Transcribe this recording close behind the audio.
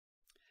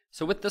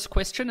So with this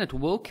question, it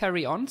will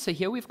carry on. So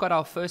here we've got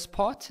our first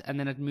part, and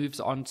then it moves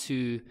on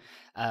to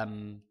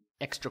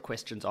extra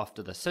questions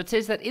after this. So it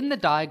says that in the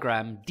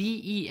diagram,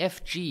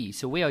 DEFG,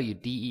 so where are you,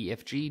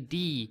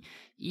 DEFG?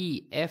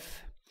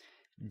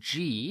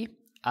 DEFG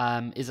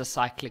is a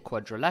cyclic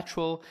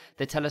quadrilateral.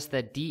 They tell us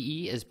that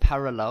DE is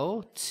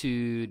parallel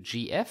to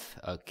GF.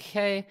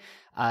 Okay.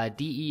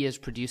 DE is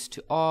produced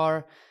to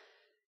R.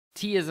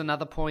 T is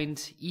another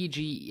point.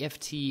 EG,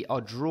 FT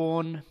are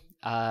drawn.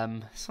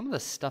 Some of the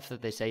stuff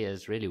that they say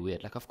is really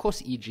weird. Like, of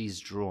course EG is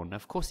drawn.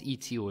 Of course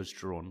ET was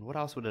drawn. What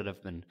else would it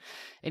have been?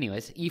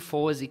 Anyways,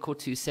 E4 is equal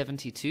to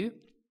 72.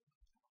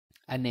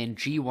 And then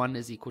G1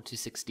 is equal to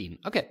 16.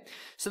 Okay,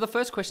 so the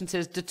first question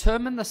says,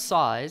 determine the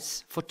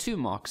size for 2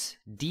 marks,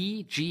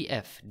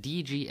 DGF.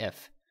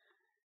 DGF.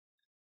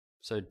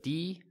 So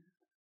DGF.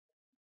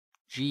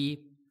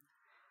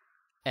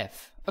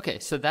 Okay,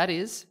 so that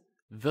is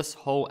this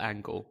whole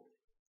angle.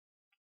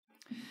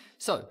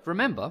 So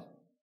remember,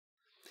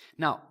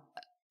 now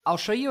I'll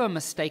show you a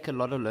mistake a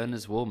lot of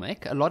learners will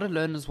make. A lot of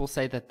learners will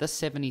say that this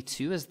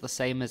 72 is the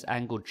same as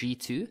angle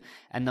G2,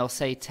 and they'll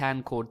say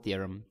tan chord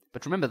theorem.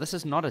 But remember, this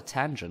is not a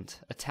tangent.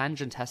 A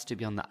tangent has to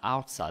be on the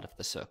outside of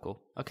the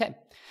circle. Okay,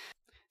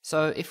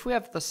 so if we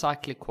have the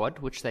cyclic quad,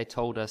 which they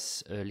told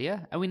us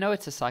earlier, and we know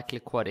it's a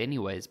cyclic quad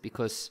anyways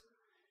because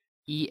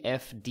E,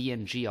 F, D,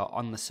 and G are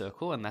on the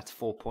circle, and that's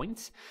 4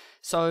 points.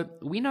 So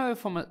we know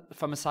from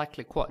a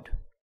cyclic quad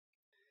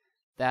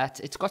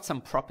that it's got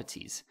some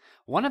properties.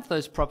 One of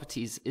those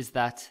properties is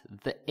that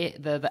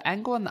the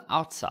angle on the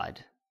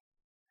outside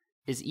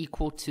is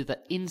equal to the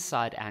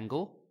inside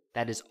angle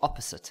that is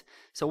opposite.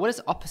 So what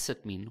does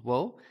opposite mean?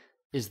 Well,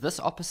 is this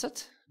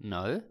opposite?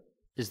 No.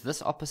 Is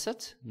this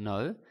opposite?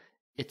 No.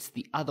 It's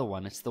the other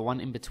one. It's the one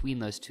in between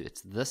those two.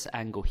 It's this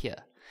angle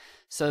here.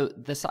 So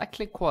the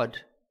cyclic quad,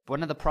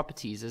 one of the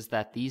properties is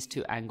that these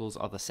two angles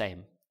are the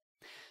same.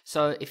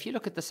 So if you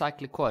look at the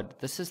cyclic quad,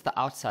 this is the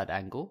outside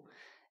angle,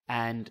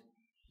 and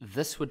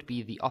this would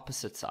be the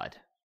opposite side,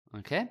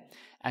 okay?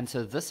 And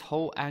so this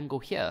whole angle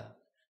here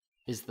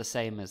is the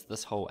same as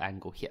this whole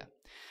angle here.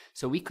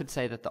 So we could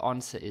say that the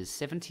answer is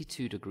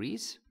 72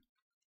 degrees,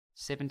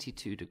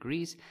 72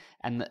 degrees,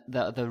 and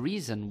the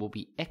reason will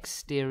be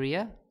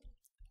exterior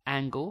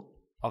angle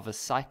of a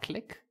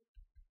cyclic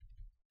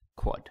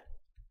quad.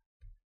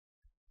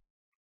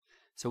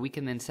 So we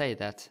can then say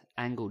that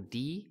angle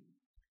DGF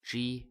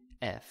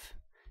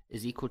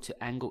is equal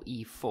to angle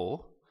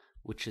E4,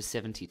 which is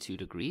 72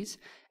 degrees,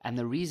 and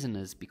the reason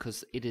is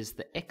because it is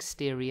the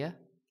exterior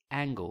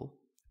angle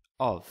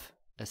of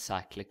a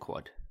cyclic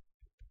quad.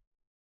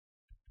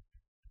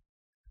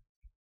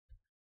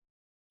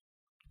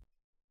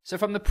 So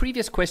from the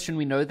previous question,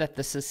 we know that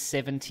this is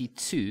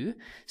 72,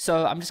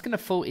 so I'm just going to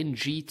fill in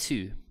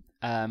G2.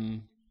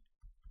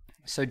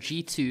 So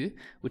G2,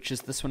 which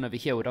is this one over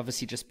here, would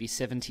obviously just be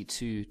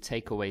 72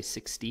 take away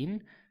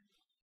 16,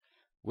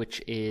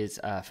 which is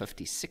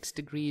 56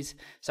 degrees.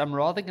 So I'm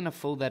rather going to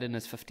fill that in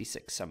as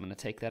 56. So I'm going to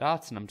take that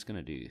out, and I'm just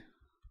going to do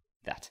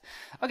that.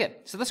 Okay,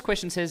 so this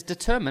question says,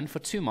 determine for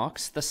 2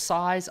 marks the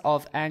size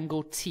of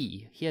angle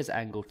T. Here's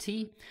angle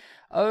T.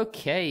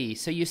 Okay,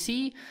 so you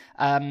see,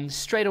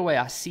 straight away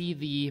I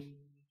see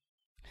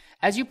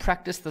as you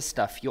practice this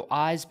stuff, your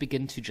eyes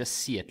begin to just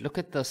see it. Look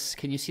at this.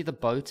 Can you see the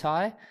bow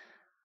tie?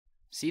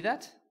 See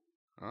that?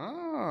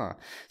 Ah,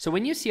 so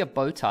when you see a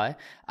bow tie,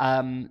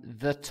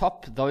 the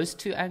top, those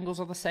 2 angles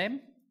are the same,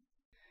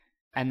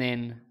 and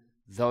then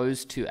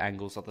those 2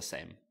 angles are the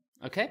same,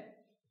 okay?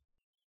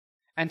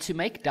 And to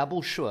make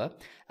double sure,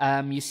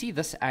 you see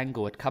this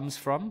angle, it comes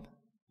from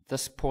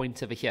this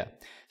point over here.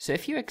 So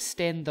if you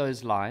extend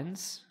those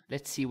lines,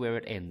 let's see where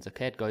it ends,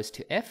 okay? It goes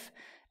to F,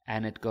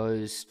 and it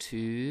goes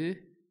to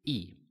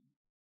E.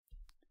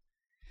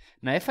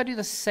 Now if I do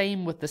the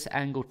same with this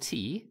angle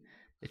T,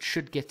 it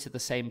should get to the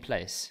same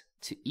place,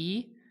 to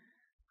E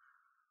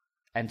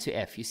and to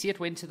F. You see it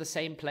went to the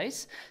same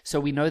place, so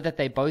we know that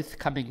they're both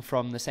coming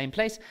from the same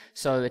place,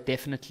 so it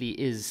definitely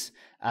is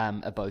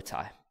a bow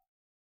tie.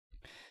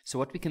 So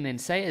what we can then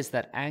say is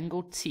that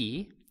angle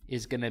T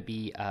is going to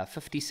be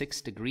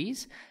 56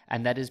 degrees,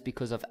 and that is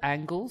because of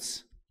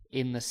angles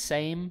in the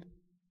same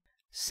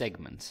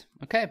segment.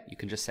 Okay, you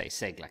can just say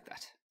seg like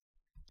that.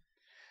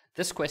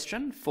 This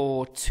question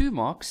for 2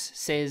 marks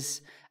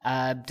says,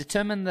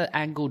 determine the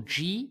angle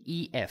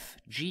GEF.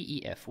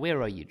 GEF,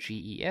 where are you?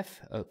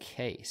 GEF.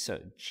 Okay, so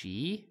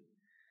G,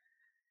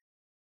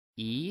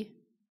 E,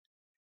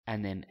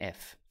 and then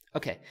F.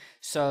 Okay,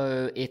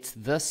 so it's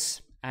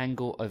this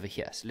angle over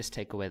here. So let's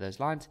take away those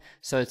lines.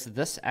 So it's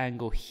this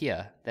angle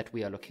here that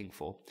we are looking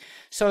for.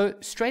 So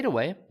straight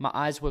away, my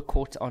eyes were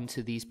caught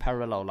onto these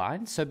parallel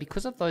lines. So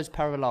because of those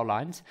parallel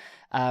lines,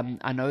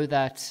 I know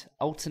that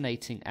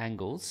alternating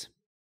angles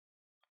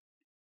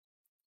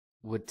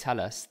would tell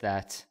us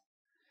that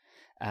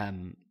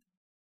E1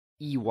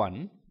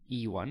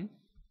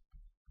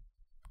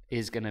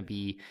 is going to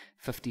be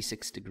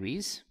 56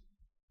 degrees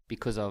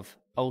because of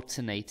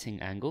alternating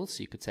angles.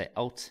 So you could say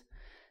alt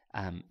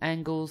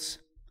angles,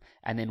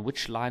 and then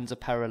which lines are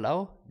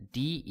parallel?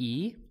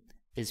 DE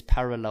is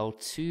parallel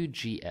to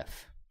GF.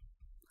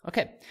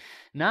 Okay,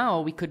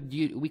 now we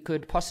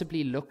could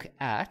possibly look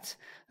at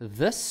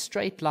this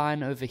straight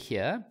line over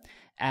here,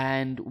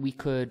 and we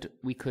know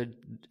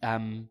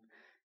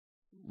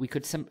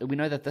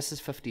that this is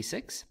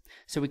 56,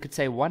 so we could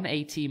say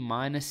 180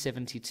 minus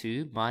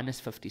 72 minus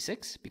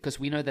 56, because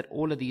we know that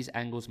all of these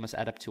angles must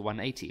add up to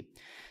 180.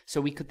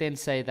 So we could then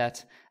say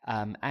that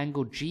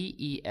angle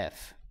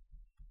GEF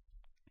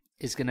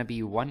is going to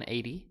be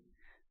 180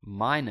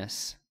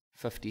 minus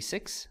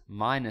 56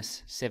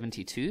 minus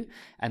 72,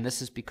 and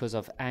this is because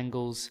of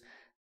angles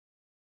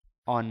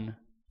on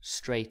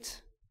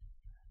straight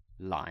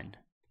line.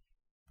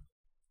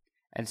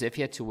 And so if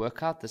you had to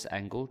work out this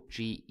angle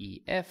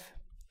GEF,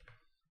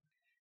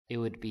 it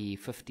would be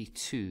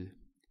 52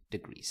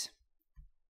 degrees.